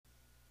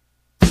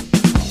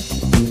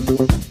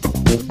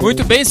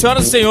Muito bem,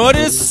 senhoras e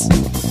senhores.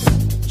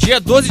 Dia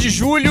 12 de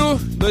julho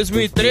de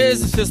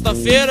 2013,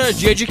 sexta-feira.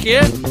 Dia de quê?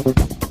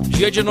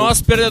 Dia de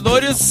nós,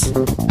 perdedores,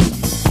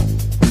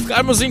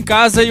 ficarmos em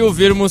casa e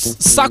ouvirmos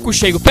Saco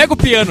Cheio. Pega o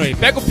piano aí,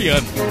 pega o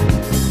piano.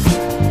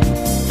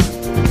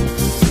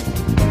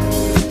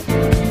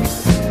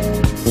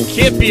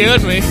 Que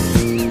piano, hein?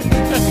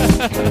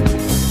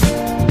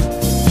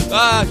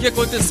 O que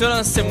aconteceu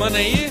na semana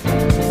aí?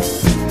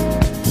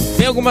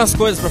 Tem algumas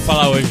coisas pra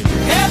falar hoje.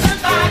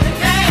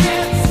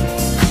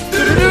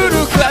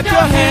 Clap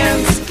your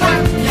hands, clap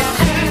your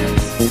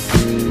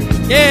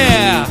hands.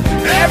 Yeah!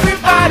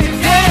 Everybody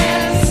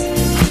dance.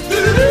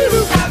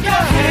 Clap your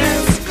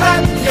hands,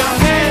 clap your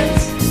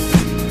hands.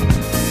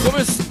 Como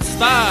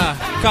está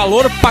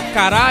calor pra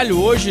caralho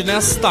hoje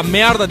nesta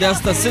merda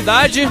desta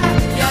cidade.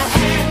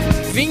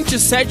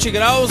 27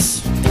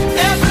 graus.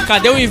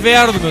 Cadê o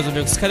inverno, meus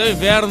amigos? Cadê o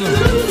inverno?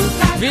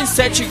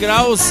 27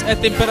 graus é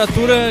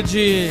temperatura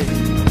de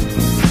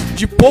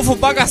povo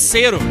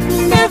bagaceiro.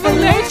 Never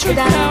let you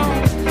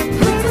down.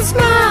 Put a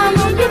smile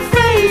on your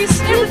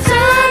face and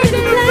turn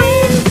the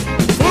place.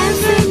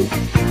 Dancing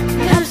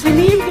helps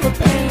relieve the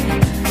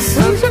pain.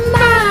 Soothes your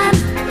mind,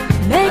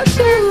 makes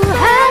you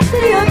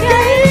happy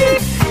again.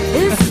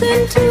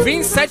 Listen to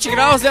 27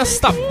 graus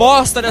nesta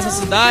bosta dessa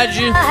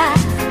cidade.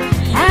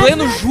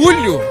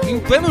 Em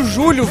pleno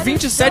julho,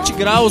 27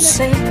 graus.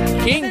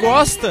 Quem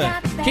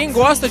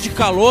gosta de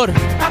calor?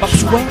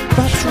 Papchua,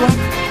 papchua,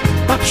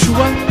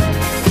 papchua.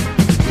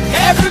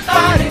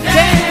 Everybody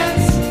dance.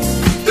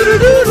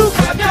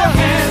 Clap your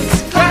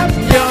hands, clap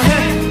your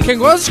hands. Quem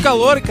gosta de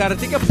calor, cara,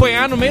 tem que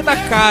apanhar no meio da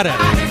cara.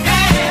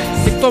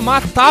 Tem que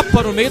tomar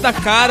tapa no meio da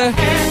cara.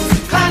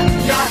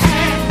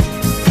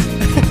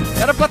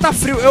 Era pra estar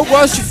frio. Eu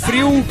gosto de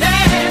frio.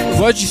 Eu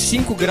gosto de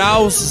 5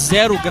 graus,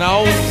 0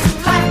 graus.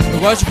 Eu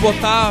gosto de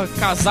botar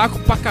casaco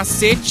pra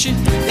cacete,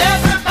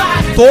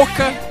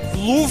 touca,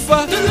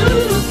 luva.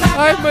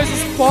 Ai, mas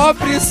os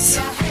pobres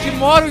que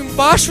moram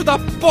embaixo da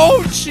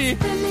ponte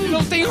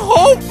não tem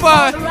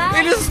roupa.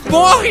 Eles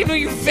morrem no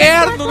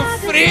inverno, no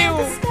frio.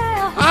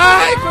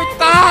 Ai,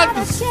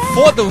 coitados.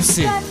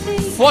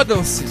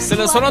 Fodam-se.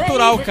 Seleção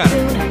natural, cara.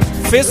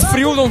 Fez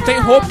frio, não tem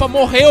roupa,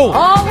 morreu.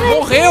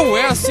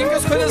 É assim que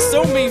as coisas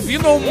são.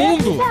 Bem-vindo ao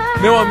mundo,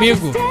 meu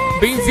amigo.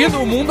 Bem-vindo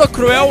ao mundo,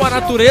 cruel. A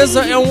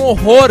natureza é um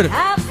horror.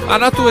 A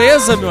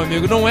natureza, meu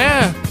amigo, não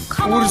é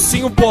o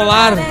ursinho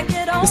polar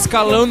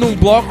escalando um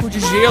bloco de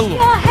gelo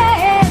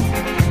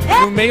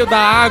no meio da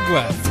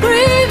água.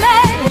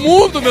 O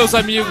mundo, meus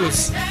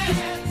amigos,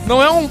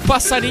 não é um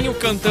passarinho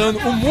cantando.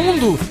 O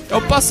mundo é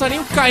o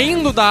passarinho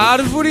caindo da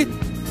árvore.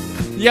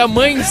 E a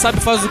mãe, sabe,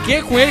 faz o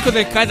que com ele quando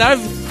ele cai da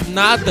árvore?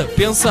 Nada.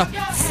 Pensa,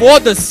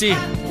 foda-se.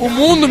 O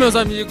mundo, meus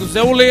amigos,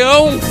 é o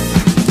leão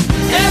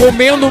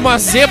comendo uma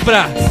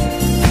zebra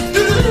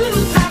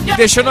e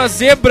deixando a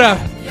zebra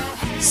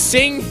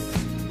sem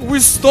o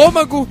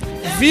estômago,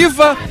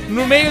 viva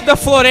no meio da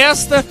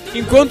floresta,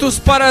 enquanto os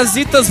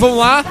parasitas vão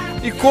lá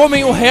e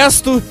comem o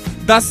resto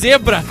da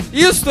zebra.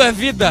 Isto é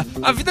vida.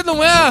 A vida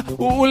não é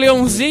o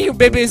leãozinho, o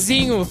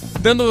bebezinho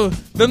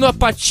dando a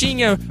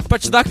patinha pra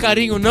te dar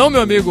carinho. Não,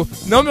 meu amigo.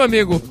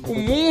 O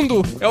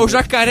mundo é o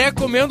jacaré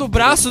comendo o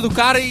braço do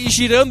cara e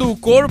girando o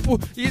corpo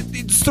e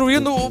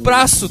destruindo o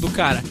braço do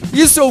cara.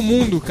 Isso é o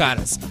mundo,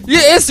 caras. E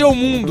esse é o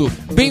mundo.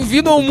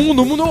 Bem-vindo ao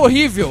mundo. O mundo é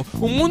horrível.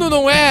 O mundo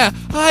não é...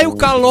 Ai, o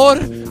calor,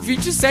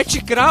 27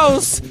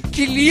 graus,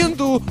 que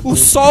lindo, o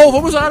sol.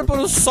 Vamos olhar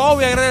para o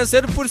sol e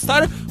agradecer por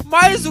estar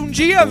mais um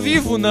dia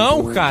vivo.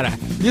 Não, cara.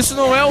 Isso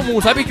não é o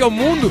mundo. Sabe o que é o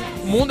mundo?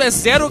 O mundo é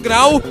 0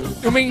 grau,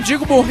 e o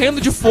mendigo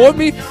morrendo de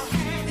fome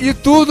e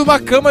tu numa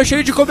cama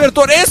cheia de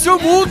cobertor. Esse é o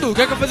mundo.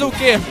 Quer fazer o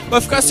quê?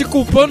 Vai ficar se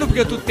culpando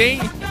porque tu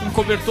tem um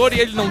cobertor e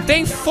ele não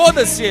tem?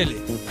 Foda-se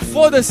ele.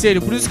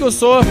 Por isso que eu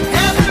sou a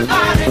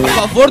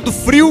favor do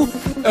frio.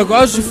 Eu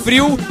gosto de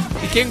frio.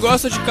 E quem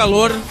gosta de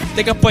calor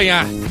tem que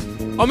apanhar.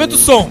 Aumenta o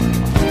som.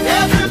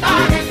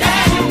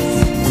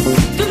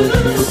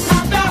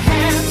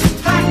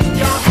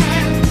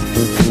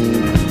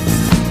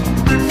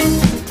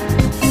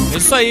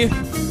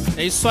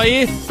 É isso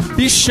aí,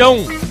 bichão.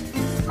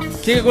 O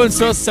que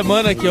aconteceu essa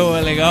semana que é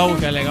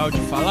legal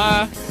de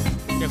falar?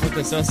 O que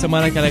aconteceu essa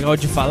semana que é legal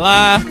de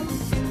falar?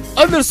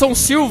 Anderson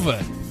Silva.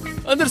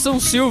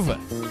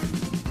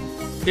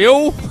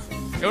 Eu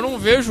não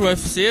vejo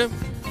UFC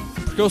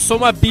porque eu sou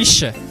uma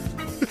bicha.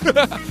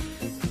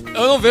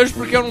 Eu não vejo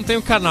porque eu não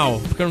tenho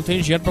canal, porque eu não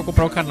tenho dinheiro pra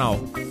comprar o canal.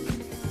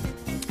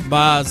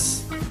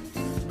 Mas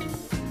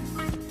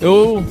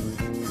eu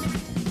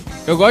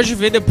gosto de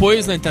ver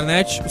depois na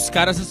internet os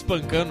caras se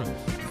espancando.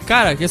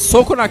 Cara, que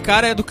soco na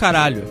cara é do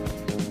caralho.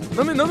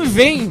 Não me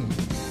vem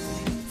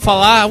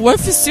falar, o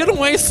UFC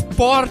não é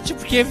esporte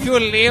porque é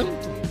violento.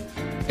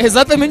 É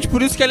exatamente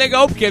por isso que é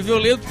legal, porque é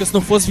violento. Porque se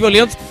não fosse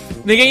violento,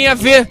 ninguém ia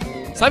ver.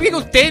 Sabe que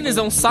o tênis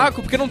é um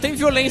saco? Porque não tem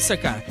violência,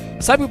 cara.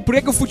 Sabe por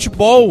que o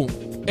futebol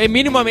é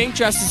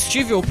minimamente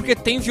assistível? Porque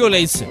tem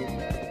violência.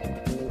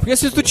 Porque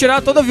se tu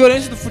tirar toda a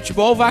violência do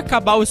futebol, vai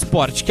acabar o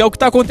esporte, que é o que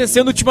tá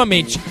acontecendo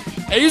ultimamente.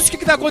 É isso que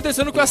tá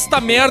acontecendo com esta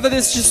merda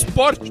desse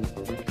esporte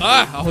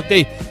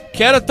Arrotei.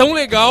 Que era tão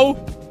legal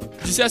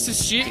de se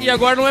assistir e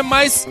agora não é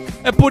mais.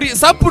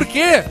 Sabe por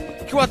quê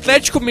que o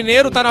Atlético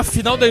Mineiro tá na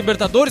final da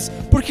Libertadores?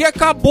 Porque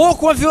acabou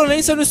com a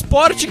violência no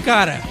esporte,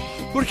 cara.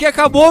 Porque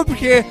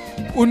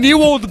o New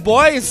Old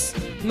Boys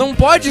não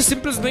pode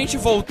simplesmente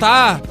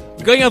voltar,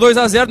 ganha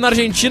 2-0 na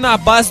Argentina à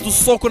base do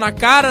soco na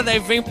cara, daí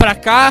vem pra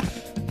cá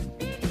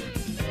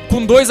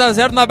com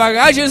 2-0 na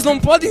bagagem. Eles não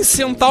podem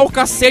sentar o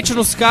cacete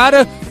nos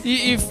caras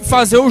e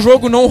fazer o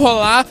jogo não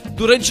rolar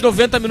durante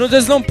 90 minutos.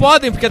 Eles não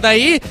podem, porque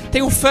daí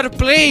tem o fair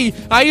play,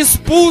 aí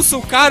expulsa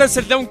o cara se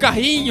ele der um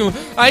carrinho,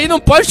 aí não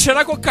pode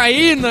tirar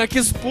cocaína, que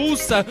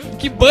expulsa,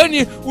 que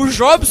bane o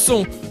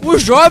Jobson,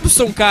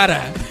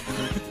 cara.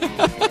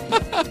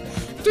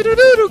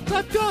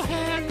 Clap your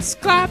hands,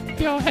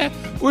 clap your hands.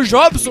 O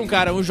Jobson,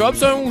 cara, é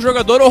um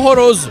jogador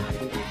horroroso,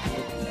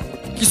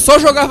 que só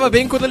jogava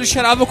bem quando ele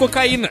cheirava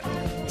cocaína.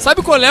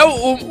 Sabe qual é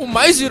o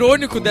mais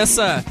irônico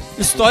dessa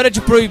história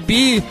de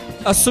proibir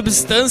as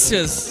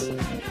substâncias,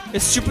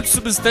 esse tipo de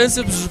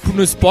substâncias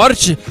no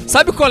esporte?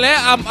 Sabe qual é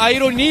a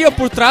ironia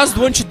por trás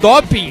do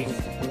antidoping?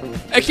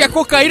 É que a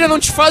cocaína não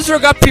te faz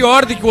jogar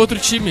pior do que o outro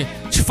time,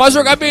 te faz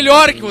jogar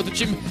melhor que o outro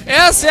time.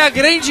 Essa é a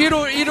grande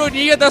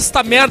ironia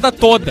desta merda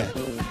toda.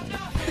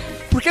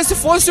 Porque se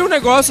fosse um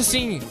negócio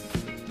assim,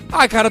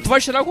 cara, tu vai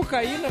tirar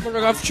cocaína pra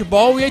jogar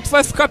futebol e aí tu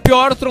vai ficar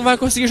pior, tu não vai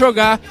conseguir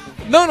jogar.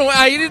 Não,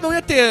 aí ele não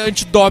ia ter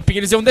antidoping,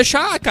 eles iam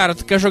deixar, cara,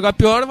 tu quer jogar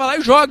pior, vai lá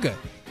e joga.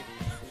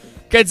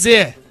 Quer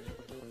dizer,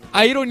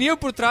 a ironia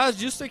por trás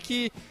disso é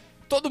que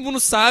todo mundo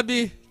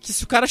sabe que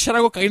se o cara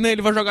cheirar cocaína,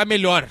 ele vai jogar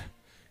melhor.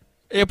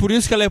 É por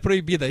isso que ela é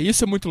proibida,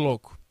 isso é muito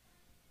louco.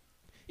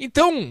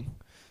 Então,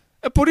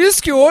 é por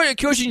isso que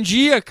hoje em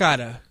dia,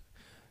 cara,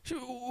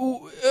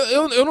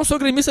 eu não sou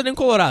gremista nem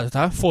colorado,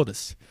 tá?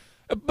 Foda-se.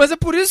 Mas é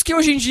por isso que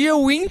hoje em dia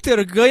o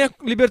Inter ganha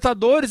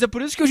Libertadores, é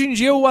por isso que hoje em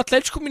dia o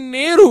Atlético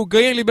Mineiro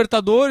ganha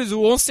Libertadores,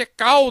 o Once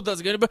Caldas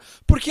ganha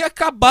Libertadores, porque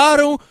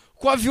acabaram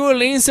com a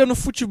violência no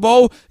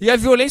futebol, e a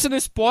violência no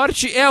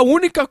esporte é a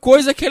única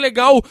coisa que é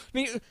legal.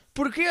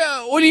 Porque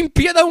a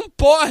Olimpíada é um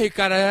porre,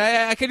 cara.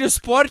 É aquele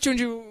esporte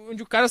onde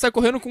o cara sai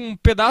correndo com um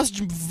pedaço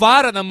de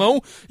vara na mão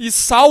e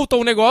salta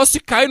o negócio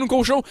e cai no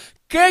colchão.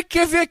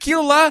 Quer ver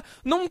aquilo lá?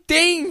 Não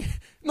tem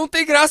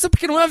graça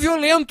porque não é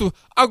violento.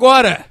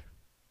 Agora,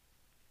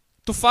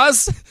 tu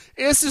faz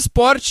esse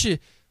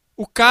esporte,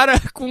 o cara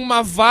com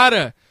uma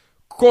vara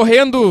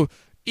correndo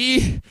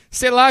e,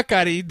 sei lá,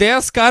 cara, e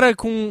 10 caras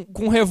com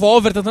um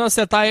revólver tentando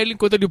acertar ele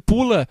enquanto ele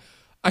pula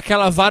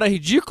aquela vara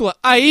ridícula,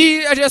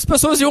 aí as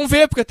pessoas iam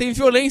ver, porque tem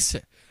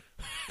violência.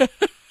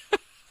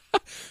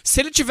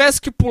 Se ele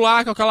tivesse que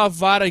pular com aquela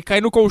vara e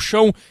cair no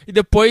colchão e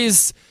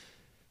depois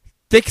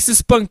ter que se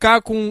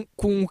espancar com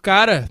um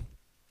cara,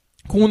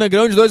 com um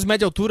negrão de 2 metros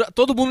de altura,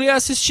 todo mundo ia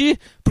assistir,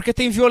 porque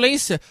tem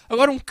violência.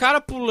 Agora um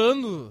cara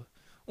pulando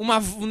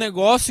um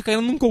negócio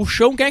caindo num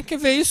colchão, quem é que quer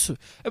ver isso?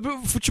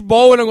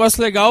 Futebol é um negócio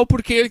legal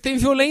porque ele tem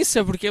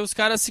violência, porque os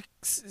caras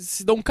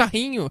se dão um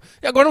carrinho,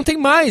 e agora não tem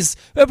mais.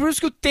 É por isso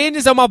que o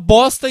tênis é uma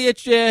bosta e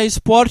é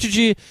esporte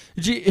de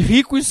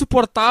rico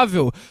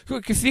insuportável,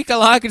 que fica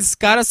lá aqueles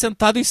caras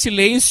sentados em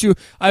silêncio,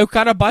 aí o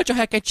cara bate a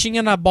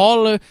raquetinha na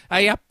bola,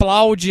 aí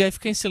aplaude, aí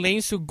fica em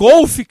silêncio.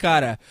 Golfe,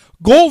 cara,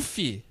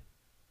 golfe.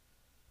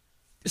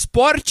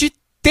 Esporte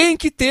tem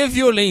que ter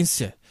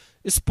violência.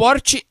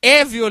 Esporte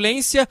é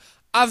violência.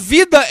 A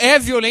vida é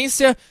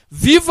violência,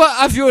 viva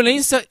a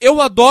violência, eu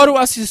adoro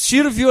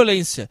assistir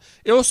violência.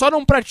 Eu só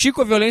não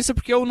pratico a violência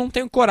porque eu não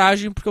tenho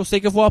coragem, porque eu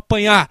sei que eu vou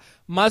apanhar.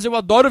 Mas eu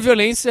adoro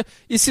violência,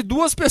 e se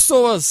 2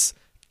 pessoas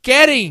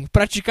querem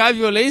praticar a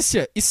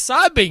violência e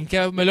sabem que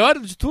é o melhor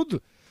de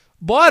tudo,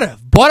 bora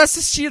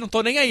assistir, não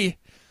tô nem aí.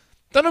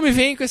 Então não me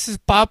vem com esse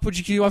papo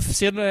de que o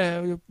UFC não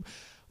é...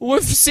 O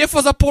UFC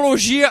faz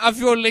apologia à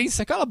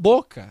violência, cala a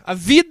boca. A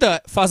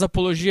vida faz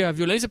apologia à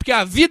violência porque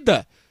a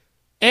vida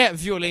é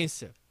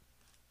violência.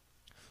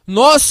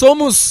 Nós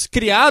somos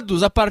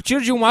criados a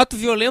partir de um ato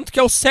violento que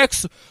é o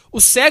sexo.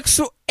 O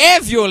sexo é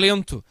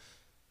violento.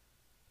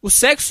 O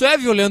sexo é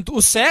violento.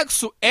 O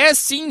sexo é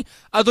sim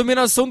a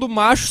dominação do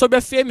macho sobre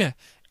a fêmea.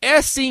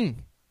 É sim.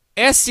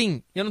 É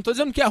sim. Eu não tô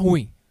dizendo que é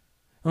ruim.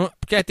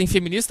 Porque tem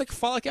feminista que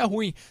fala que é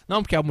ruim.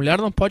 Não, porque a mulher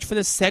não pode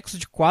fazer sexo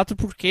de 4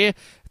 porque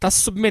tá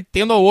se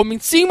submetendo ao homem.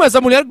 Sim, mas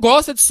a mulher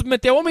gosta de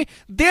submeter ao homem.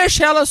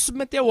 Deixa ela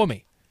submeter ao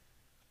homem.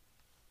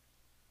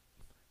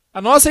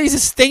 A nossa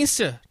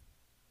existência,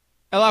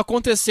 ela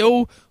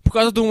aconteceu por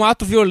causa de um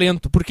ato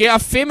violento, porque a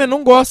fêmea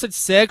não gosta de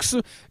sexo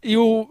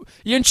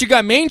e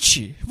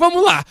antigamente,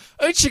 vamos lá,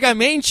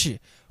 antigamente,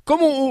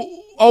 como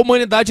a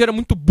humanidade era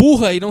muito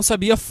burra e não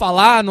sabia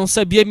falar, não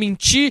sabia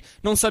mentir,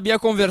 não sabia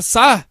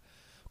conversar,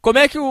 como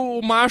é que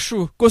o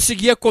macho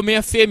conseguia comer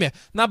a fêmea?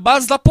 Na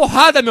base da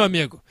porrada, meu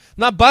amigo.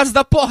 Na base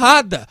da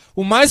porrada.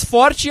 O mais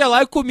forte ia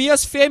lá e comia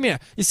as fêmeas.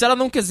 E se ela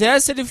não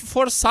quisesse, ele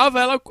forçava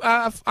ela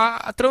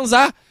a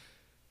transar.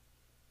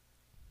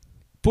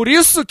 Por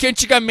isso que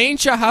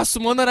antigamente a raça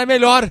humana era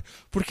melhor.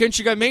 Porque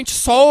antigamente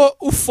só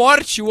o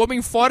forte, o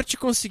homem forte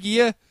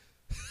conseguia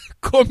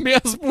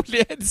comer as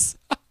mulheres.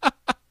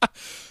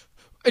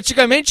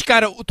 Antigamente,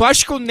 cara, tu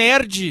acha que o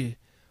nerd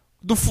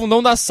do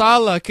fundão da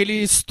sala, aquele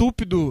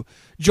estúpido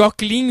de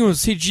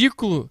óculos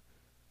ridículo,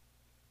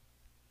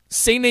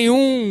 sem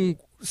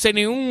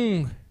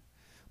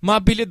uma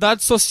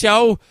habilidade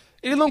social,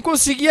 ele não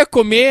conseguia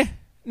comer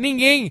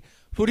ninguém.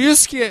 Por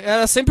isso que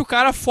era sempre o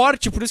cara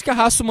forte, por isso que a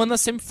raça humana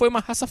sempre foi uma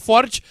raça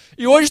forte,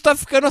 e hoje tá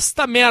ficando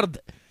essa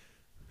merda.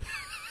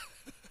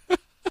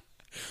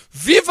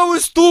 Viva o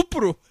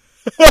estupro!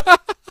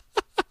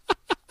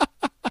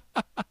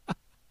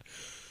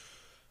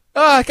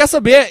 Quer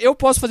saber? Eu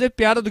posso fazer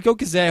piada do que eu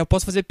quiser. Eu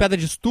posso fazer piada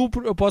de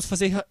estupro, eu posso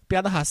fazer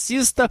piada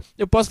racista,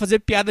 eu posso fazer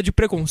piada de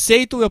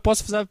preconceito, eu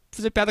posso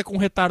fazer piada com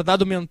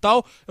retardado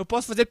mental, eu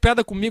posso fazer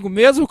piada comigo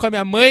mesmo, com a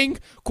minha mãe,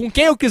 com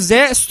quem eu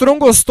quiser. Strong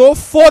gostou,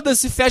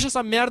 foda-se, fecha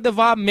essa merda e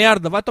vá a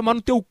merda, vai tomar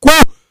no teu cu!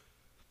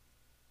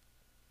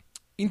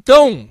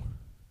 Então,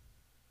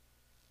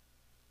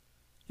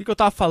 o que eu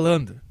tava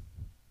falando?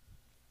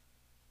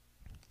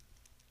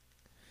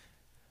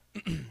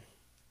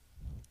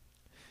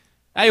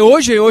 Aí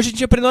hoje a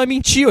gente aprendeu a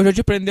mentir, hoje a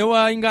gente aprendeu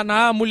a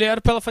enganar a mulher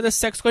pra ela fazer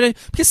sexo com a gente.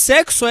 Porque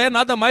sexo é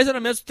nada mais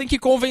nada menos, tu tem que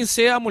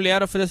convencer a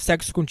mulher a fazer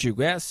sexo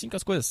contigo. É assim que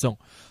as coisas são.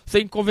 Você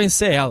tem que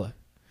convencer ela.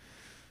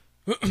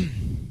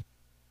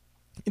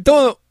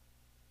 Então,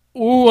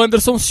 o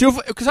Anderson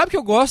Silva... Sabe o que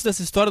eu gosto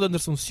dessa história do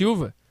Anderson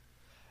Silva?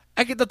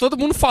 É que tá todo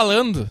mundo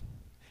falando.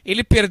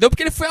 Ele perdeu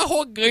porque ele foi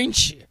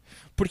arrogante.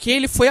 Porque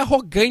ele foi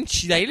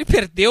arrogante, daí ele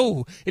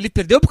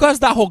perdeu por causa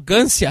da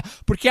arrogância,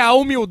 porque a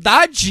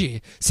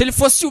humildade, se ele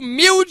fosse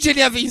humilde ele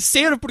ia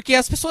vencer, porque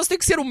as pessoas têm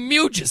que ser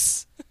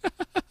humildes.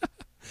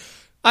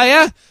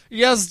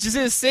 E as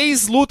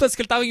 16 lutas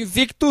que ele tava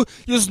invicto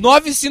e os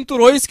 9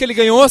 cinturões que ele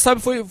ganhou,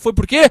 sabe, foi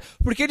por quê?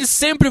 Porque ele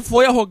sempre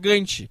foi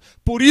arrogante.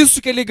 Por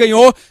isso que ele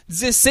ganhou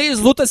 16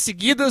 lutas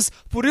seguidas,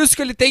 por isso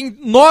que ele tem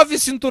 9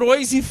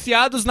 cinturões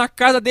enfiados na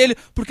casa dele,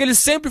 porque ele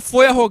sempre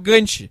foi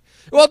arrogante.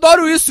 Eu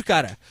adoro isso,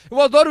 cara.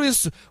 Eu adoro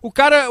isso. O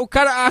cara,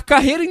 a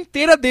carreira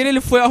inteira dele,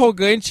 ele foi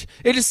arrogante.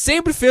 Ele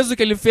sempre fez o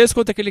que ele fez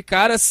contra aquele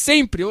cara,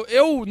 sempre.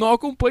 Eu não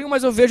acompanho,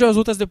 mas eu vejo as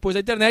lutas depois da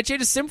internet e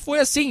ele sempre foi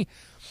assim.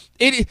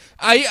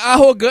 A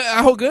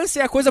arrogância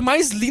é a coisa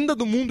mais linda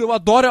do mundo. Eu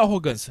adoro a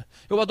arrogância.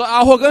 Eu adoro a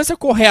arrogância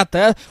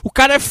correta. O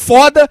cara é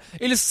foda,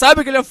 ele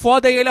sabe que ele é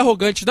foda e ele é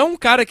arrogante. Não um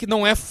cara que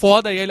não é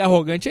foda e ele é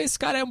arrogante. Esse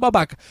cara é um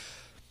babaca.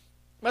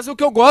 Mas o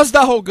que eu gosto da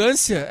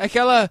arrogância é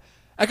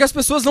que as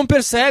pessoas não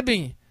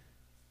percebem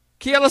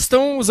que elas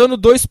estão usando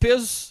 2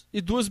 pesos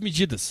e 2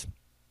 medidas.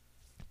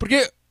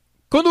 Porque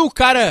quando o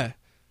cara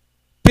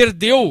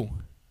perdeu,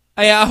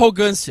 é a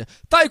arrogância.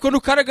 Tá, e quando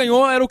o cara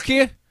ganhou, era o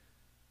quê?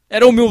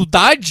 Era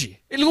humildade?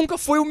 Ele nunca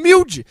foi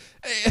humilde.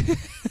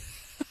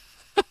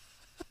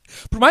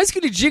 Por mais que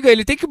ele diga,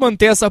 ele tem que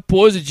manter essa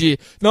pose de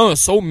não, eu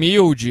sou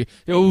humilde,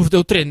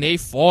 eu treinei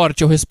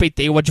forte, eu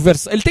respeitei o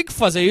adversário. Ele tem que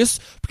fazer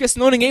isso, porque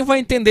senão ninguém vai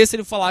entender se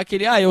ele falar que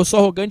eu sou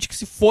arrogante, que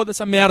se foda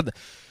essa merda.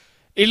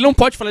 Ele não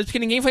pode falar isso porque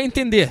ninguém vai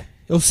entender,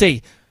 eu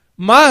sei.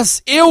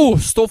 Mas eu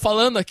estou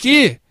falando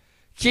aqui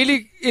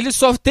que ele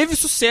só teve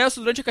sucesso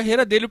durante a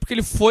carreira dele porque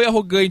ele foi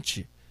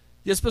arrogante.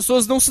 E as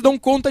pessoas não se dão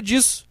conta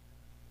disso.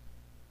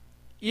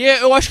 E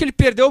eu acho que ele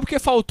perdeu porque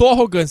faltou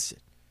arrogância.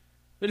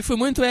 Ele foi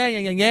muito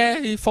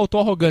e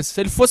faltou arrogância.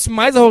 Se ele fosse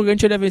mais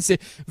arrogante, ele ia vencer.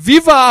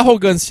 Viva a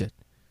arrogância!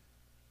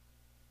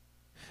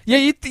 E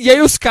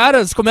aí os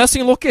caras começam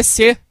a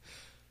enlouquecer.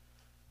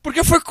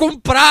 Porque foi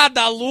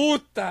comprada a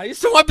luta.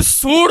 Isso é um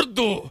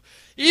absurdo.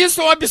 Isso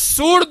é um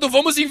absurdo.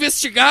 Vamos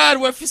investigar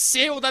o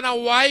UFC, o Dana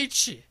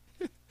White.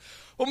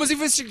 Vamos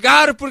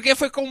investigar porque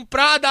foi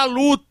comprada a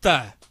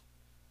luta.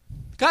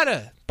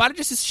 Cara, para de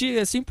assistir,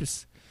 é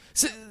simples.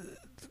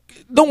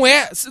 Não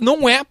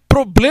é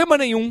problema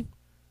nenhum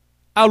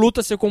a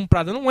luta ser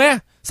comprada, não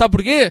é. Sabe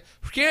por quê?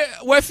 Porque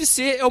o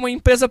UFC é uma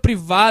empresa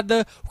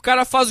privada, o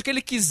cara faz o que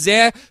ele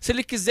quiser, se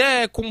ele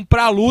quiser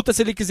comprar a luta,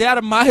 se ele quiser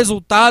armar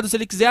resultado, se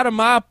ele quiser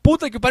armar a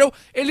puta que pariu,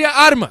 ele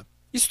arma.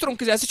 E se tu não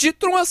quiser assistir,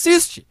 tu não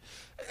assiste.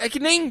 É que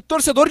nem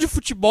torcedor de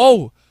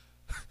futebol.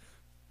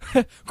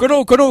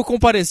 Quando eu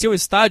compareci ao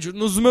estádio,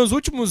 nos meus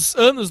últimos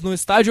anos no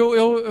estádio,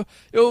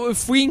 eu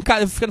fui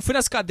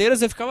nas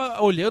cadeiras e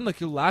ficava olhando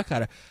aquilo lá,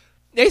 cara.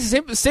 E aí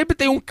sempre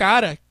tem um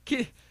cara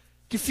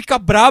que fica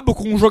brabo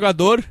com um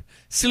jogador,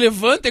 se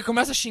levanta e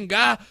começa a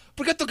xingar,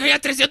 porque tu ganha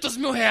 300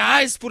 mil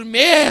reais por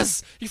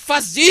mês e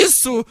faz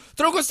isso,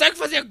 tu não consegue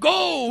fazer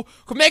gol,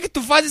 como é que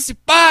tu faz esse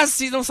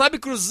passe, não sabe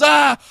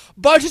cruzar,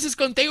 bote esse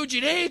escanteio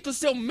direito,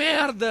 seu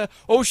merda,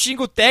 ou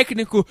xinga o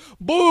técnico,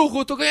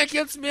 burro, tu ganha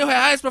 500 mil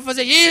reais pra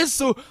fazer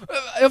isso.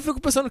 Eu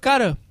fico pensando,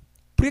 cara,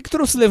 por que tu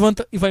não se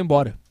levanta e vai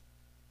embora?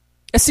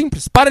 É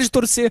simples, para de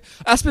torcer.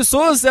 As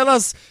pessoas,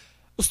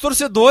 os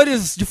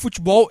torcedores de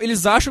futebol,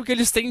 eles acham que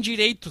eles têm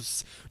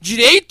direitos.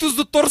 Direitos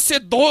do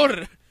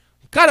torcedor.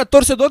 Cara,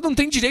 torcedor não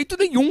tem direito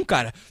nenhum,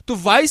 cara. Tu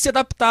vai se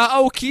adaptar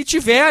ao que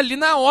tiver ali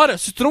na hora.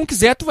 Se tu não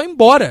quiser, tu vai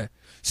embora.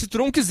 Se tu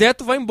não quiser,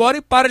 tu vai embora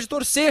e para de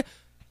torcer.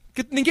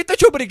 Porque ninguém tá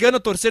te obrigando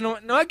a torcer.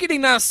 Não é que nem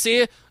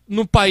nascer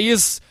no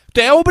país. Tu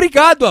é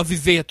obrigado a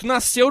viver. Tu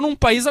nasceu num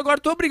país, agora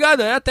tu é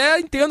obrigado. Eu até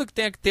entendo que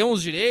tem que ter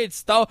uns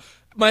direitos e tal.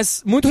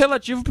 Mas muito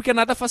relativo, porque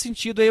nada faz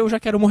sentido. Aí eu já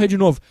quero morrer de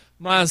novo.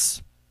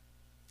 Mas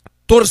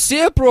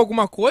torcer por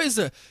alguma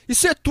coisa,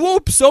 isso é tua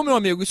opção, meu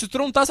amigo. E se tu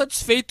não tá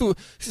satisfeito,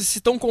 se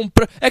estão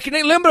comprando... É que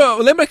nem...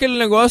 Lembra aquele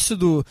negócio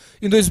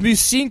em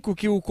 2005,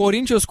 que o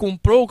Corinthians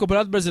comprou o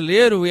Campeonato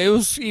Brasileiro, e aí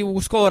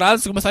os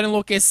colorados começaram a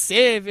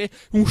enlouquecer, ver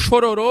um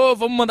chororô,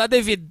 vamos mandar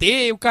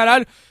DVD, o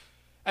caralho.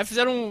 Aí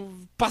fizeram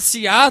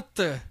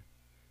passeata.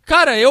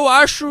 Cara, eu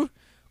acho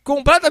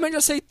completamente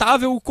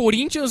aceitável o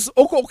Corinthians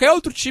ou qualquer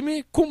outro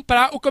time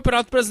comprar o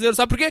Campeonato Brasileiro,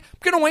 sabe por quê?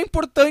 Porque não é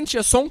importante,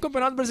 é só um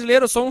Campeonato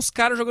Brasileiro, é só uns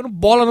caras jogando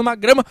bola numa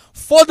grama.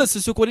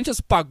 Foda-se se o Corinthians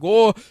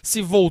pagou,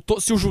 se voltou,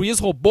 se o juiz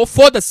roubou,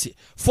 foda-se.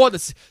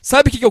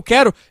 Sabe o que eu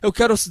quero? Eu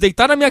quero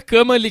deitar na minha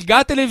cama,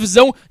 ligar a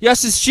televisão e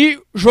assistir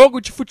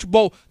jogo de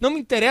futebol. Não me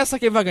interessa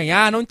quem vai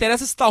ganhar, não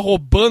interessa se tá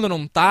roubando ou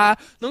não tá,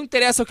 não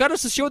interessa, eu quero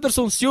assistir o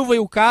Anderson Silva e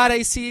o cara,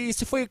 e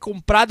se foi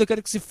comprado eu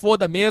quero que se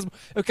foda mesmo.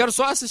 Eu quero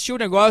só assistir o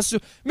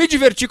negócio, me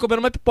divertir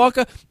comendo uma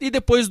pipoca e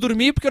depois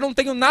dormir, porque eu não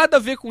tenho nada a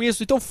ver com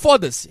isso. Então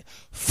foda-se.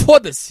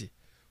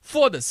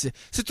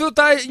 Se tu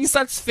tá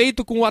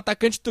insatisfeito com o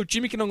atacante do teu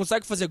time que não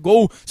consegue fazer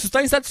gol, se tu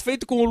tá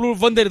insatisfeito com o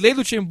Vanderlei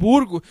do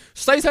Luxemburgo,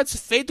 se tu tá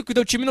insatisfeito que o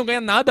teu time não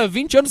ganha nada há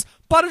 20 anos,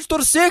 para de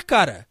torcer,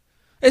 cara.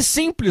 É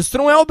simples, tu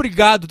não é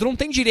obrigado, tu não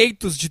tem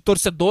direitos de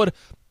torcedor,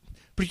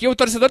 porque o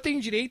torcedor tem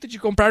direito de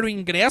comprar o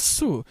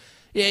ingresso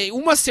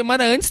uma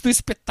semana antes do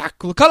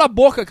espetáculo. Cala a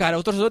boca, cara.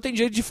 O torcedor tem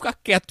direito de ficar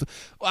quieto.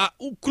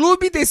 O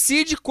clube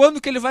decide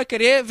quando que ele vai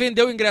querer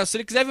vender o ingresso. Se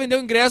ele quiser vender o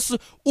ingresso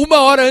 1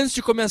 hora antes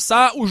de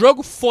começar o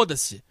jogo,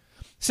 foda-se.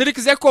 Se ele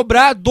quiser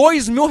cobrar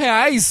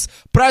R$2.000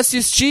 pra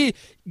assistir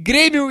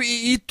Grêmio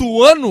e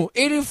Ituano,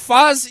 ele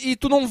faz e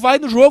tu não vai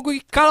no jogo e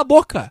cala a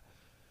boca.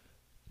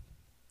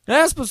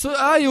 As pessoas...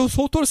 eu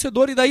sou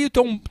torcedor e daí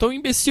tu é um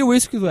imbecil,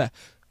 isso que tu é.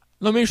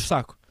 Não me enche o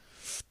saco.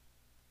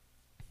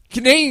 Que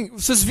nem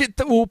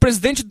o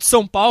presidente de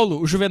São Paulo,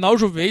 o Juvenal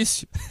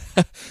Juvencio,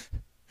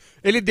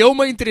 ele deu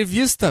uma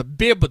entrevista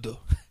bêbado,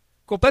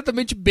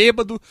 completamente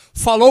bêbado,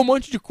 falou um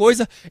monte de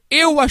coisa.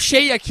 Eu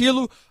achei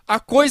aquilo a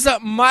coisa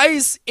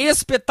mais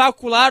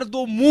espetacular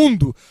do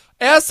mundo.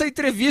 Essa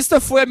entrevista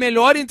foi a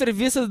melhor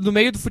entrevista do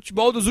meio do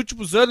futebol dos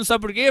últimos anos,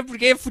 sabe por quê?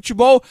 Porque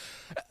futebol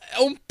é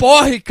um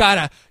porre,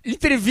 cara.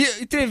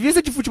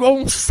 Entrevista de futebol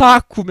é um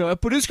saco, meu. É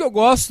por isso que eu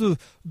gosto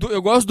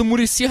do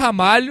Muricy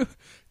Ramalho.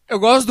 Eu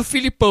gosto do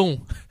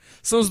Filipão.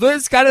 São os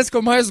dois caras que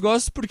eu mais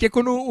gosto, porque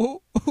quando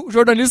o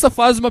jornalista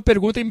faz uma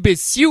pergunta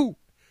imbecil,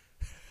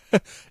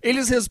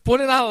 eles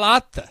respondem na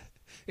lata.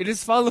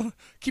 Eles falam,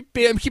 que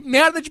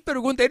merda de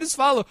pergunta. Eles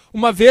falam,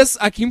 uma vez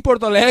aqui em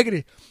Porto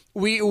Alegre,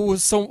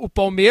 o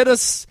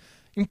Palmeiras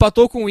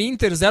empatou com o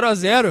Inter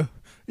 0-0.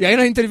 E aí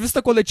na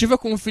entrevista coletiva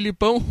com o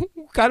Filipão,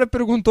 o cara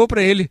perguntou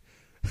pra ele.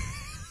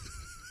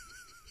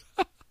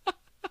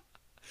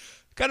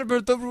 O cara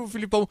perguntou pro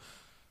Filipão,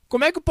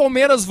 como é que o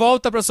Palmeiras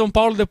volta pra São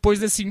Paulo depois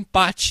desse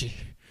empate?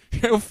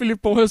 E aí o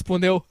Filipão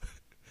respondeu,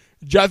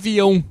 de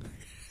avião.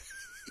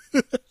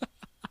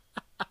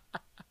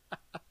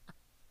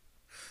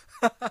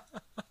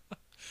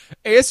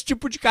 É esse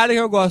tipo de cara que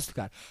eu gosto,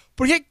 cara.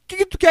 Porque o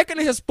que tu quer que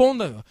ele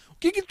responda? Meu? O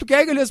que tu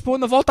quer que ele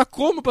responda? Volta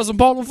como pra São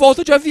Paulo?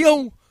 Volta de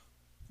avião.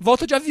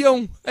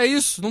 É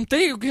isso, não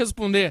tem o que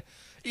responder.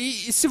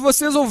 E se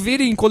vocês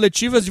ouvirem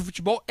coletivas de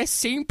futebol, é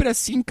sempre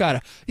assim,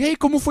 cara. E aí,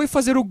 como foi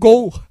fazer o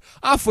gol?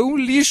 Foi um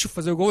lixo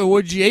fazer o gol, eu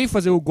odiei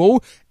fazer o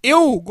gol.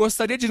 Eu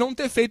gostaria de não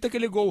ter feito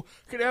aquele gol.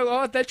 O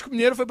Atlético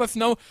Mineiro foi pra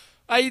final.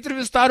 Aí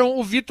entrevistaram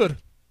o Vitor.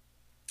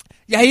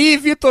 E aí,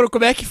 Vitor,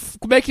 como é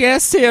que é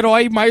ser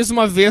herói mais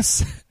uma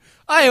vez?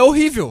 É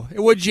horrível.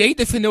 Eu odiei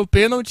defender o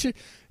pênalti.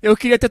 Eu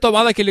queria ter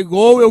tomado aquele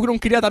gol. Eu não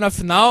queria estar na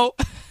final.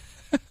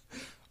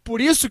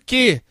 Por isso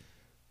que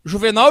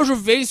Juvenal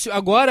Juvencio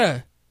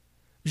agora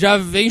já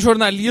vem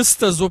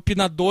jornalistas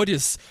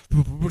opinadores.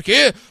 Por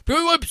quê? Porque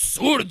é um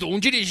absurdo. Um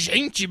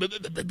dirigente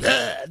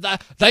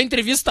da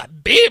entrevista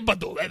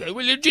bêbado. Ele é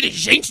um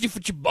dirigente de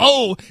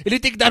futebol. Ele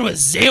tem que dar um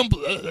exemplo.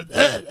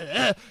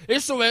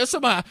 Isso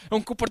é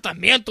um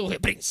comportamento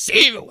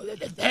repreensível.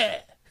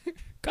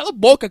 Cala a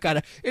boca,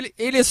 cara.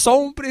 Ele é só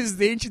um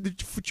presidente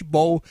de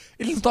futebol.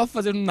 Ele não tá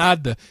fazendo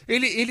nada.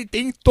 Ele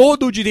tem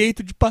todo o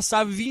direito de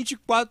passar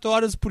 24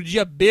 horas por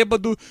dia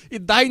bêbado e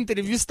dar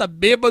entrevista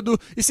bêbado.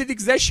 E se ele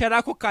quiser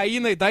cheirar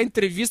cocaína e dar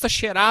entrevista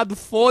cheirado,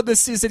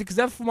 foda-se. Se ele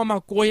quiser fumar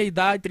maconha e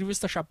dar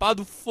entrevista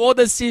chapado,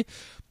 foda-se.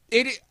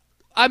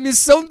 A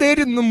missão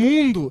dele no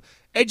mundo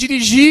é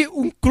dirigir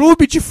um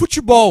clube de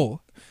futebol.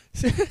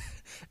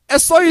 É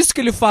só isso que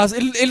ele faz.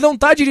 Ele não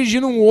tá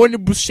dirigindo um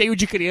ônibus cheio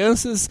de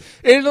crianças.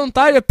 Ele não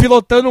tá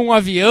pilotando um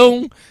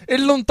avião.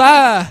 Ele não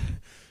tá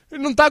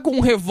com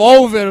um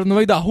revólver no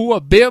meio da rua,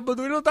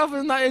 bêbado. Ele não tá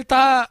fazendo nada. Ele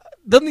tá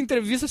dando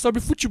entrevista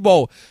sobre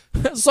futebol.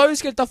 É só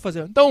isso que ele tá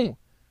fazendo. Então,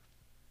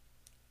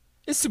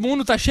 esse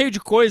mundo tá cheio de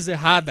coisa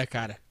errada,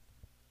 cara.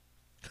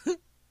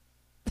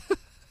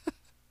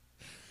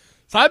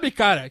 Sabe,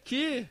 cara,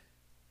 que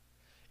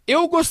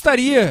eu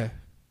gostaria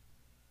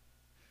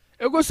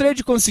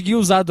de conseguir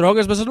usar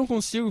drogas, mas eu não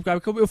consigo, cara,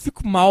 porque eu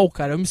fico mal,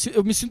 cara.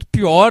 Eu me sinto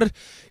pior.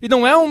 E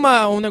não é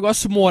um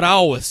negócio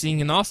moral,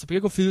 assim. Nossa, por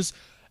que eu fiz isso?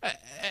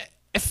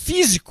 É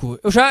físico.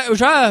 Eu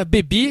já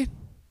bebi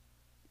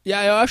E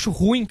aí eu acho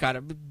ruim,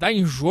 cara. Dá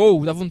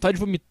enjoo, dá vontade de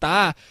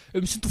vomitar.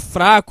 Eu me sinto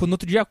fraco, no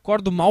outro dia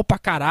acordo mal pra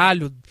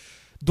caralho.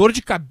 Dor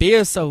de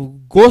cabeça,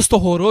 gosto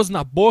horroroso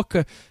na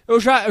boca. Eu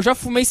já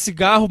fumei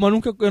cigarro, mas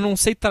eu não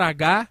sei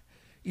tragar.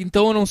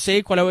 Então eu não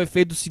sei qual é o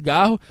efeito do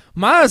cigarro.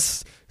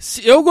 Mas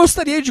eu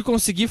gostaria de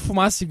conseguir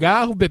fumar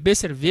cigarro, beber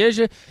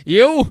cerveja. E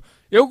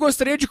eu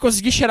gostaria de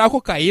conseguir cheirar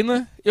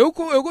cocaína. Eu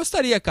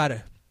gostaria,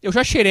 cara. Eu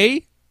já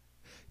cheirei.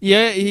 E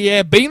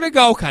é bem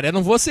legal, cara. Eu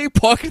não vou ser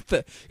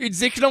hipócrita e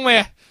dizer que não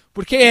é.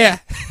 Porque é.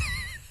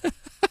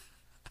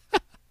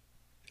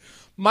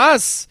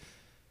 Mas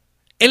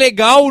é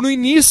legal no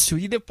início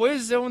e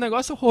depois é um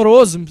negócio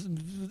horroroso.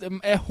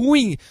 É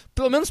ruim,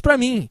 pelo menos pra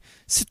mim.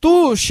 Se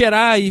tu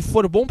cheirar e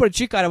for bom pra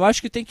ti, cara, eu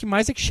acho que tem que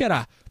mais é que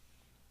cheirar.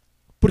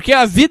 Porque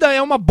a vida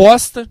é uma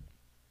bosta.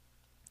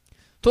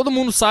 Todo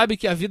mundo sabe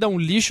que a vida é um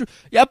lixo.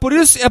 E é por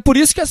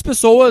isso que as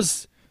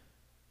pessoas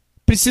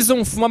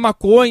precisam fumar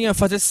maconha,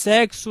 fazer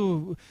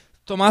sexo,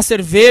 tomar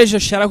cerveja,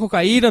 cheirar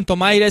cocaína,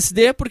 tomar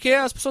LSD, porque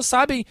as pessoas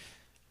sabem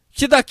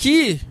que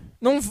daqui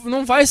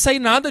não vai sair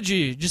nada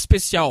de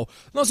especial.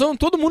 Nós vamos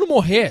todo mundo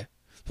morrer.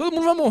 Todo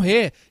mundo vai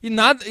morrer.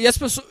 E as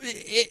pessoas.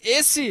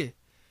 Esse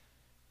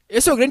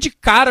é o grande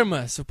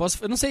karma. Se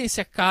eu não sei se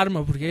é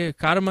karma, porque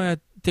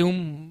karma tem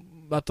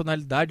uma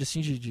tonalidade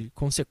assim de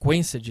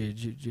consequência.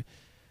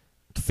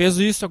 Tu fez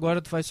isso,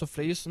 agora tu vai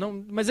sofrer isso.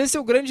 Não, mas esse é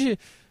o grande.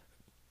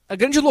 A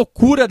grande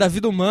loucura da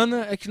vida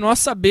humana é que nós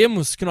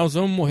sabemos que nós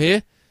vamos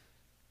morrer.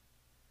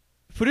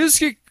 Por isso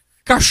que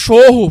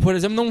cachorro, por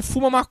exemplo, não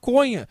fuma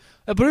maconha.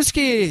 É por isso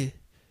que,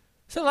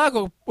 sei lá,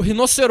 o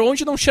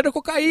rinoceronte não cheira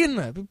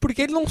cocaína.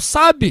 Porque ele não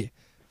sabe.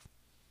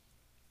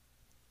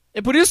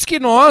 É por isso que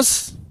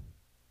nós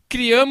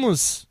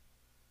criamos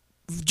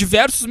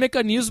diversos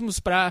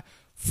mecanismos para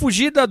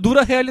fugir da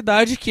dura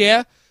realidade que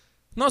é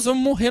nós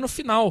vamos morrer no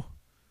final.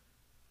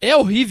 É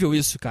horrível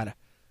isso, cara.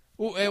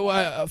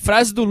 A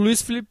frase do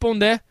Luiz Felipe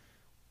Pondé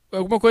é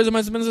alguma coisa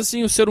mais ou menos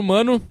assim: o ser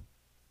humano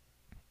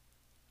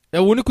é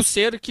o único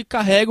ser que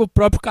carrega o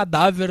próprio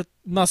cadáver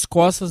nas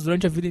costas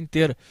durante a vida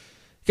inteira.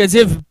 Quer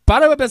dizer,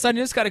 para pra pensar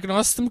nisso, cara, que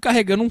nós estamos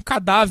carregando um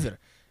cadáver.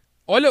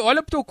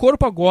 Olha pro teu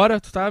corpo agora,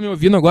 tu tá me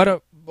ouvindo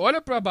agora,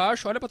 olha pra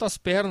baixo, olha pra tuas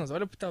pernas,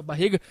 olha pra tua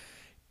barriga.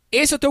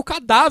 Esse é o teu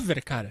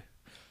cadáver, cara.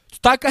 Tu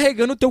tá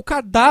carregando o teu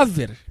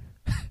cadáver.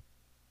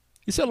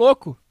 Isso é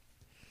louco.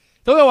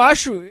 Então eu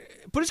acho...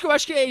 Por isso que eu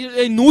acho que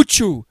é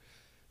inútil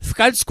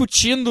ficar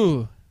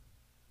discutindo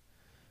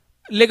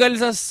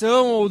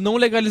legalização ou não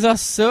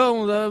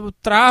legalização, o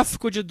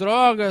tráfico de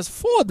drogas.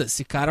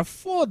 Foda-se, cara,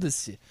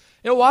 foda-se.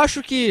 Eu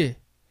acho que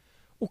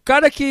o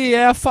cara que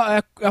é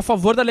a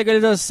favor da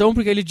legalização,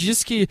 porque ele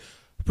diz que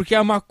porque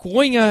a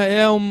maconha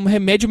é um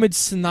remédio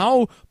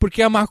medicinal,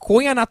 porque a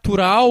maconha é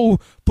natural,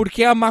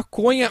 porque a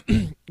maconha,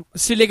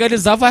 se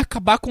legalizar, vai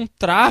acabar com o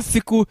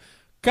tráfico.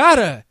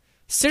 Cara,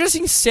 seja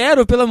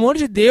sincero, pelo amor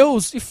de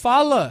Deus, e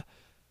fala,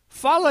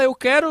 eu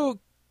quero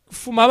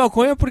fumar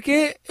maconha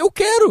porque eu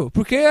quero,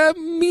 porque é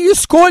minha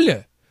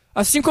escolha.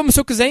 Assim como se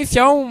eu quiser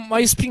enfiar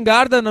uma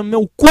espingarda no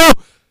meu cu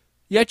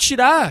e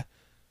atirar.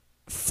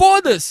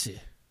 Foda-se!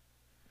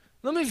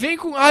 Não me vem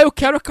com, eu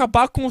quero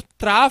acabar com o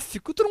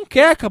tráfico. Tu não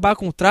quer acabar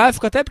com o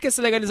tráfico, até porque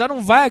se legalizar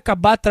não vai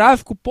acabar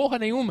tráfico porra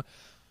nenhuma.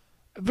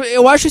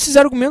 Eu acho esses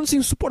argumentos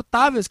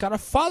insuportáveis, cara.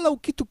 Fala o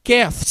que tu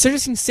quer, seja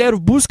sincero,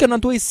 busca na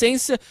tua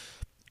essência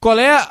qual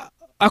é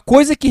a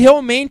coisa que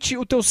realmente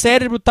o teu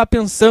cérebro tá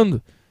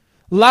pensando.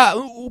 Lá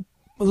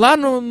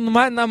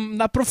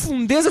na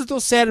profundeza do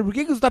teu cérebro, o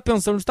que tu tá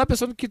pensando? Tu tá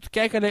pensando que tu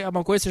quer que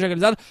uma coisa seja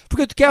legalizada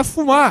porque tu quer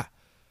fumar.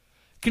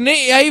 Que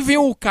nem aí vem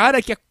o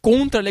cara que é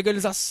contra a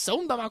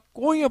legalização da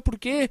maconha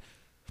porque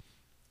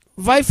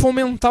vai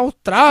fomentar o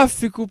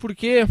tráfico,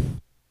 porque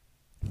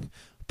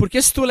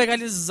se tu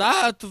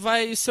legalizar, tu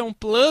vai ser um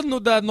plano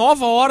da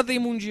nova ordem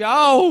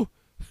mundial,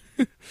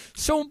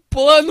 ser um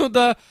plano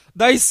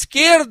da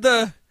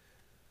esquerda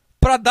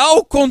pra dar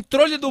o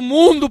controle do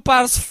mundo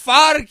para as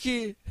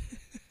Farc.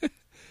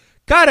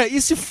 Cara,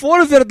 e se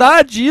for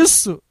verdade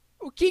isso,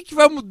 o que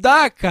vai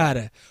mudar,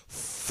 cara?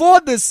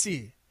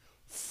 Foda-se!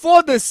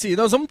 Foda-se!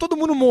 Nós vamos todo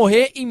mundo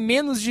morrer em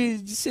menos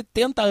de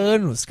 70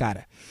 anos,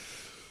 cara.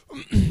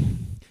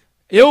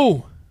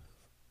 Eu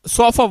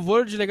sou a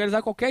favor de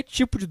legalizar qualquer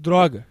tipo de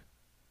droga.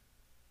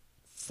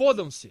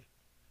 Fodam-se.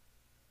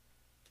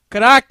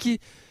 Crack.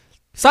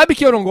 Sabe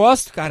que eu não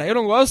gosto, cara? Eu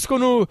não gosto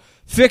quando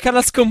vê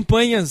aquelas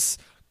campanhas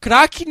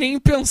crack nem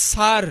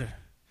pensar.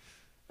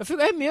 Eu fico,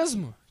 é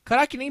mesmo.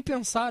 Crack nem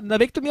pensar. Ainda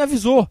bem que tu me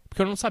avisou,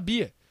 porque eu não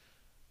sabia.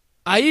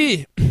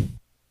 Aí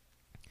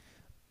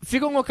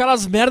ficam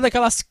aquelas merda,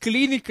 aquelas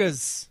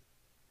clínicas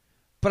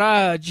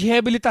de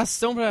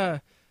reabilitação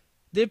pra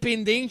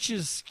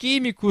dependentes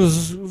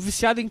químicos,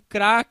 viciado em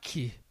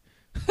crack.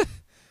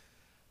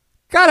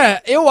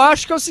 Cara, eu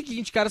acho que é o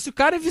seguinte, cara, se o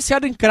cara é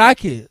viciado em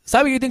crack,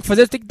 sabe o que ele tem que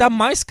fazer? Ele tem que dar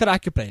mais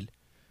crack pra ele.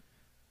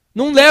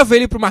 Não leva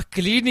ele pra uma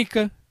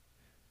clínica.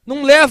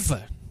 Não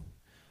leva.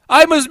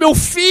 Ai, mas meu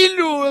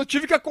filho, eu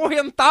tive que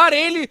acorrentar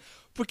ele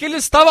porque ele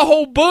estava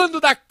roubando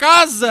da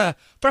casa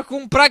pra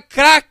comprar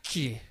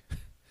crack.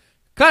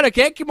 Cara,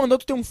 quem é que mandou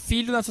tu ter um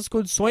filho nessas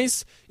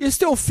condições? E se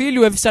teu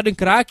filho é viciado em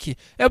crack,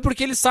 é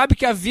porque ele sabe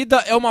que a vida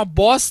é uma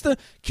bosta,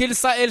 que ele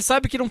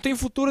sabe que não tem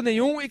futuro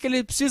nenhum e que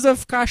ele precisa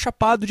ficar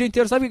chapado o dia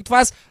inteiro. Sabe o que tu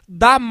faz?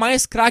 Dá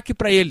mais crack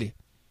pra ele.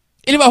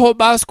 Ele vai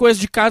roubar as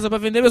coisas de casa pra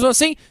vender mesmo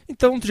assim,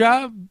 então tu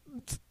já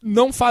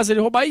não faz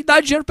ele roubar e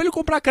dá dinheiro pra ele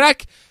comprar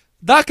crack.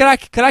 Dá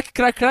crack,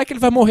 ele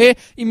vai morrer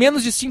em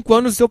menos de 5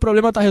 anos e seu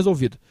problema tá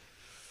resolvido.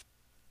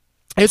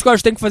 É isso que eu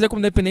acho que tem que fazer com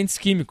dependentes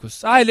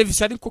químicos. Ah, ele é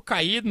viciado em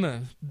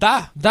cocaína.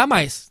 Dá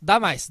mais.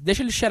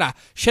 Deixa ele cheirar.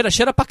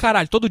 Cheira pra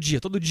caralho, todo dia.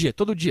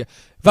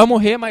 Vai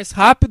morrer mais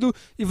rápido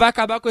e vai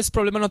acabar com esse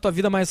problema na tua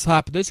vida mais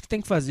rápido. É isso que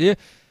tem que fazer.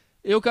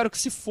 Eu quero que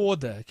se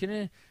foda.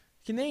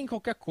 Que nem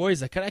qualquer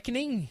coisa, cara. É que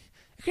nem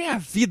a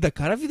vida,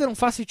 cara. A vida não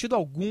faz sentido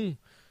algum.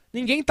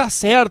 Ninguém tá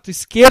certo,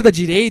 esquerda,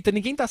 direita,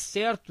 ninguém tá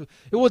certo.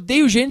 Eu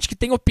odeio gente que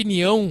tem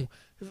opinião.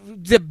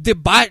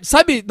 Debate,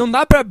 sabe? Não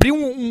dá pra abrir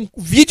um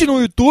vídeo no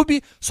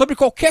YouTube sobre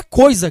qualquer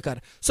coisa,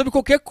 cara. Sobre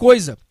qualquer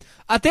coisa.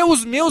 Até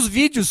os meus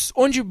vídeos,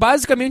 onde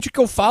basicamente o que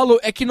eu falo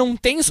é que não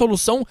tem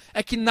solução,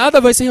 é que nada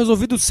vai ser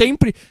resolvido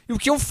sempre, e o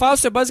que eu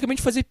faço é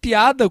basicamente fazer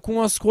piada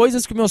com as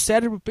coisas que o meu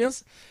cérebro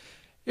pensa.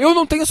 Eu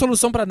não tenho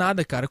solução pra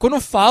nada, cara. Quando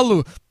eu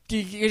falo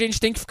que a gente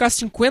tem que ficar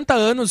 50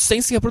 anos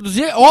sem se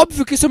reproduzir, é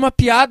óbvio que isso é uma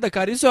piada,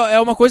 cara. Isso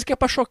é uma coisa que é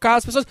pra chocar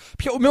as pessoas.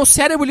 Porque o meu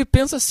cérebro, ele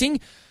pensa assim.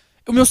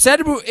 O meu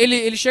cérebro,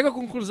 ele chega à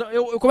conclusão.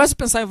 Eu começo a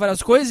pensar em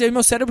várias coisas e aí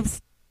meu cérebro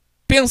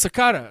pensa,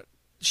 cara,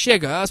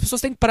 chega, as pessoas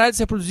têm que parar de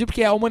se reproduzir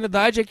porque a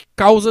humanidade é que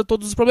causa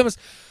todos os problemas.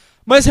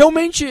 Mas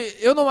realmente,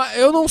 eu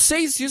não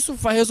sei se isso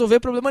vai resolver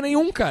problema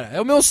nenhum,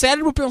 cara. O meu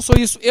cérebro pensou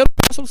isso. Eu não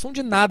tenho solução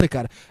de nada,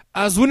 cara.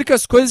 As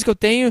únicas coisas que eu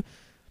tenho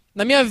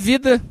na minha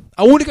vida,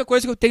 a única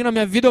coisa que eu tenho na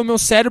minha vida é o meu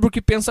cérebro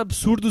que pensa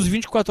absurdos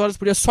 24 horas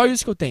por dia. Só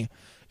isso que eu tenho.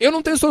 Eu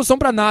não tenho solução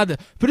pra nada.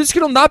 Por isso que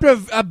não dá pra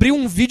abrir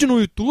um vídeo no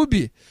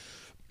YouTube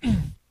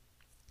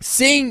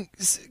sem...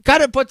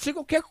 Cara, pode ser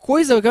qualquer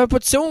coisa.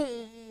 Pode ser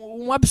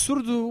um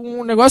absurdo,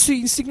 um negócio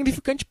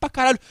insignificante pra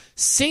caralho.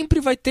 Sempre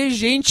vai ter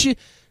gente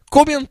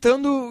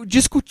comentando,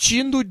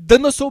 discutindo,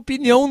 dando a sua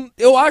opinião.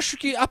 Eu acho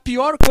que a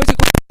pior coisa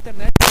que eu tenho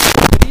na internet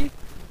é abrir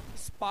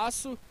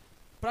espaço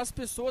para as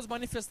pessoas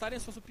manifestarem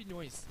suas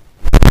opiniões.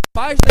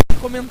 Página de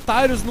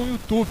comentários no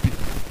YouTube.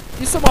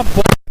 Isso é uma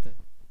bosta.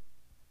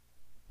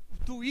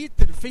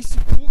 Twitter,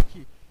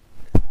 Facebook.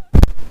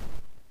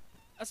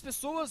 As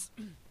pessoas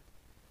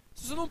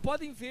não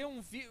podem ver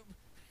um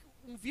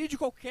vídeo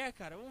qualquer,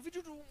 cara. Um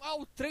vídeo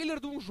o trailer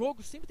de um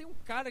jogo. Sempre tem um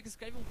cara que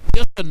escreve um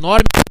texto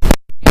enorme.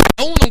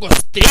 Eu não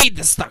gostei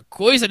dessa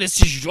coisa,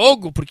 desse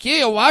jogo, porque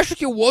eu acho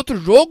que o outro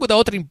jogo da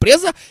outra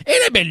empresa,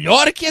 ele é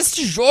melhor que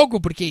este jogo,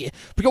 porque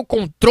o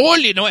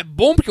controle não é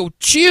bom, porque o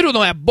tiro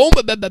não é bom.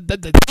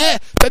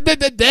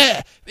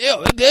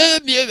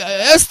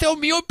 Esta é a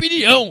minha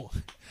opinião.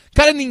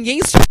 Cara, ninguém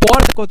se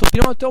importa com a tua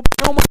opinião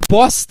é uma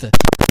bosta.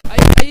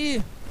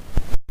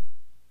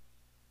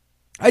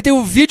 Aí tem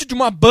um vídeo de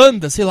uma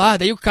banda, sei lá,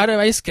 daí o cara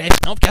vai escrever,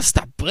 não, porque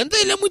essa banda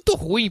ele é muito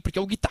ruim, porque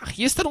o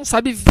guitarrista não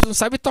sabe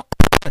tocar.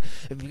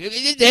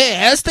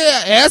 Esta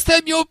é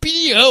a minha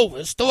opinião.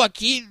 Eu estou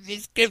aqui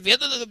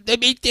escrevendo na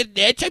minha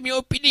internet a minha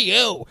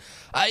opinião.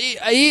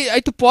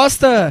 Aí tu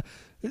posta,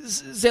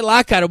 sei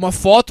lá, cara, uma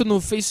foto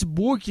no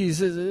Facebook,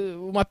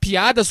 uma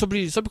piada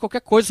sobre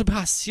qualquer coisa, sobre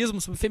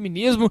racismo, sobre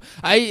feminismo.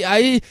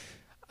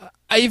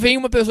 Aí vem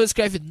uma pessoa e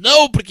escreve,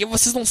 não, porque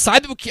vocês não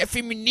sabem o que é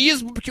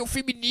feminismo, porque o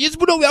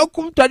feminismo não é o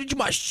contrário de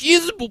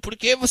machismo,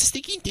 porque vocês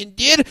têm que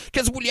entender que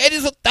as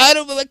mulheres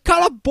votaram.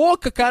 Cala a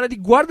boca, cara,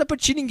 guarda pra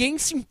ti, ninguém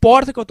se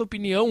importa com a tua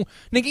opinião,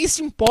 ninguém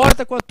se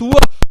importa com a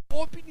tua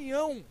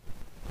opinião.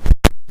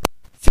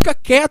 Fica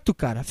quieto,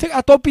 cara,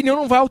 a tua opinião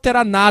não vai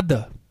alterar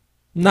nada.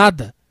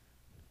 Nada.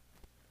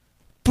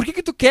 Por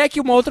que tu quer que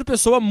uma outra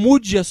pessoa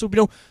mude a sua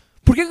opinião?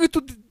 Por que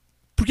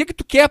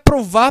tu quer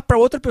provar pra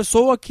outra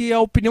pessoa que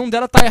a opinião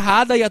dela tá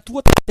errada e a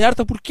tua tá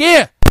certa? Por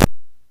quê?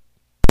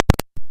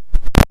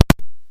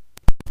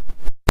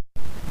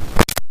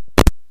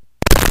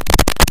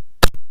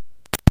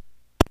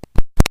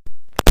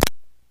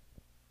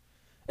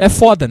 É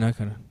foda, né,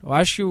 cara? Eu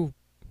acho que o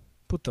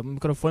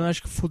microfone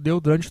acho que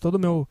fudeu durante todo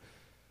o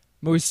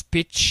meu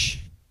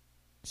speech.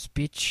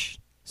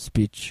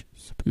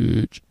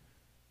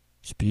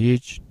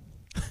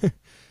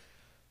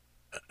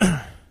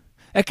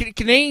 É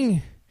que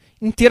nem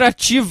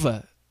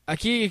Interativa.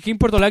 Aqui em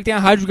Porto Alegre tem a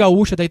Rádio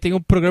Gaúcha, daí tem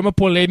o programa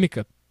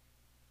Polêmica.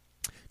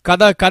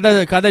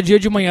 Cada dia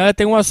de manhã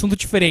tem um assunto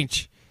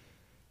diferente.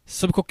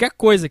 Sobre qualquer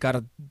coisa,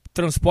 cara.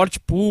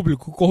 Transporte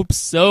público,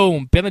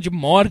 corrupção, pena de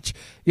morte.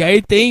 E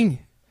aí tem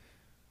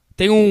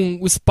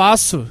um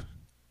espaço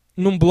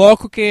num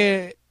bloco que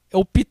é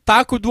o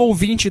pitaco do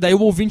ouvinte. Daí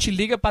o ouvinte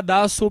liga pra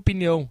dar a sua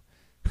opinião.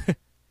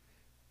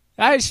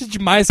 Isso é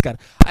demais, cara.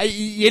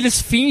 E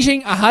eles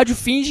a rádio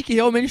finge que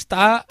realmente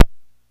tá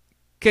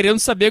querendo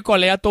saber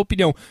qual é a tua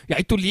opinião. E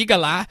aí tu liga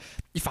lá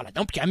e fala,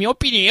 não, porque a minha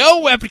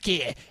opinião é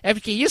porque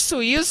isso.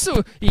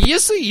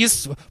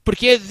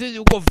 Porque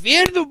o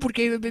governo,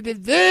 porque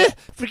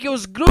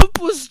os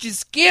grupos de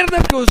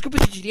esquerda, porque os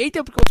grupos de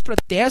direita, porque os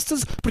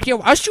protestos, porque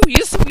eu acho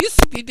isso.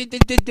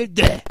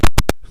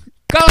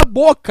 Cala a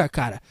boca,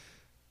 cara.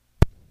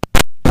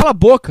 Cala a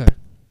boca.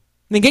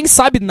 Ninguém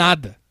sabe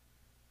nada.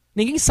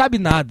 Ninguém sabe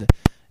nada.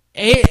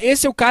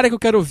 Esse é o cara que eu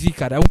quero ouvir,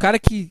 cara. É um cara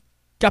que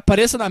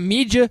apareça na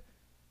mídia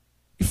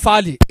e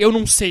fale, eu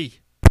não sei.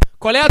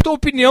 Qual é a tua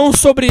opinião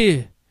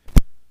sobre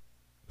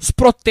os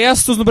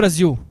protestos no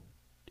Brasil?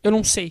 Eu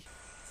não sei.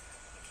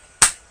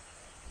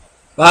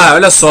 Ah,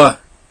 olha só.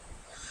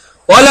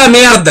 Olha a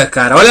merda,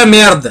 cara. Olha a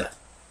merda.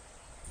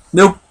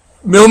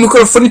 Meu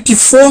microfone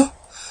pifou.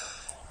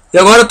 E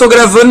agora eu tô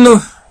gravando.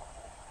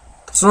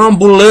 Tá sendo uma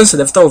ambulância,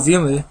 deve estar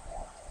ouvindo aí.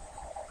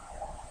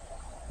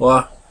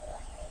 Ó.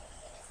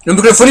 Meu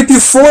microfone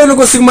pifou, eu não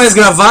consigo mais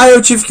gravar.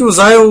 Eu tive que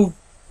usar o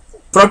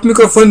próprio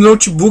microfone do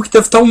notebook.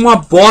 Deve estar uma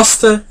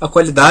bosta a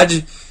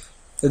qualidade.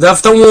 Deve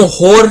estar um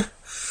horror.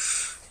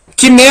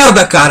 Que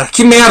merda, cara.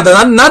 Que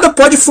merda. Nada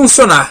pode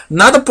funcionar.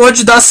 Nada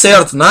pode dar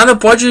certo. Nada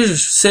pode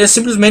ser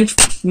simplesmente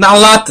na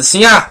lata.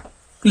 Assim,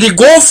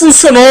 ligou,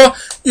 funcionou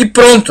e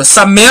pronto.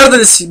 Essa merda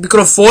desse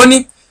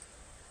microfone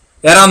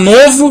era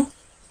novo.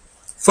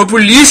 Foi pro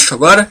lixo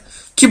agora.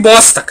 Que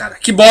bosta, cara.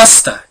 Que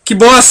bosta. Que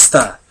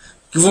bosta.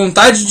 Que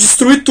vontade de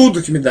destruir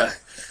tudo que me dá.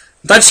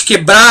 Vontade de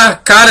quebrar a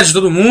cara de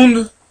todo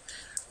mundo.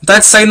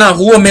 Vontade de sair na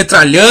rua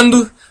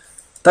metralhando.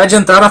 Vontade de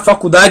entrar na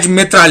faculdade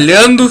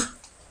metralhando.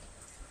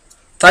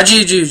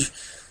 Vontade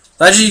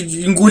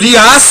de engolir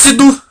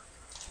ácido.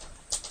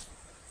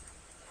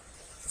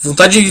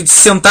 Vontade de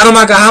sentar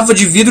numa garrafa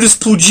de vidro e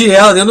explodir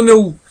ela dentro do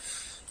meu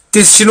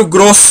intestino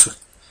grosso.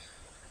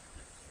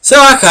 Sei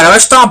lá, cara, eu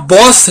acho que tá uma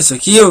bosta isso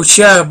aqui. Eu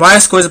tinha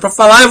mais coisa pra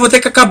falar. Eu vou ter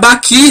que acabar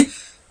aqui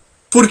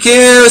porque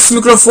esse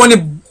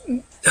microfone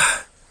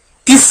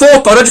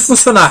pifou, parou de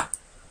funcionar.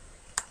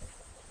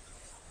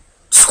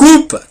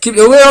 Desculpa,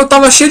 eu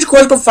tava cheio de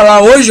coisa pra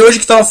falar hoje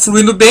que tava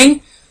fluindo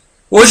bem.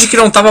 Hoje que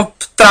não tava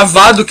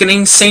travado, que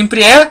nem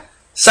sempre é.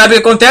 Sabe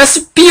o que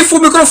acontece? Pifo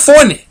o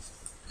microfone.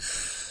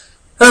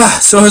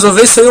 Se eu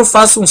resolver isso aí, eu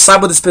faço um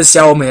sábado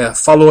especial amanhã.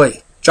 Falou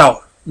aí.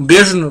 Tchau. Um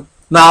beijo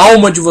na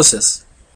alma de vocês.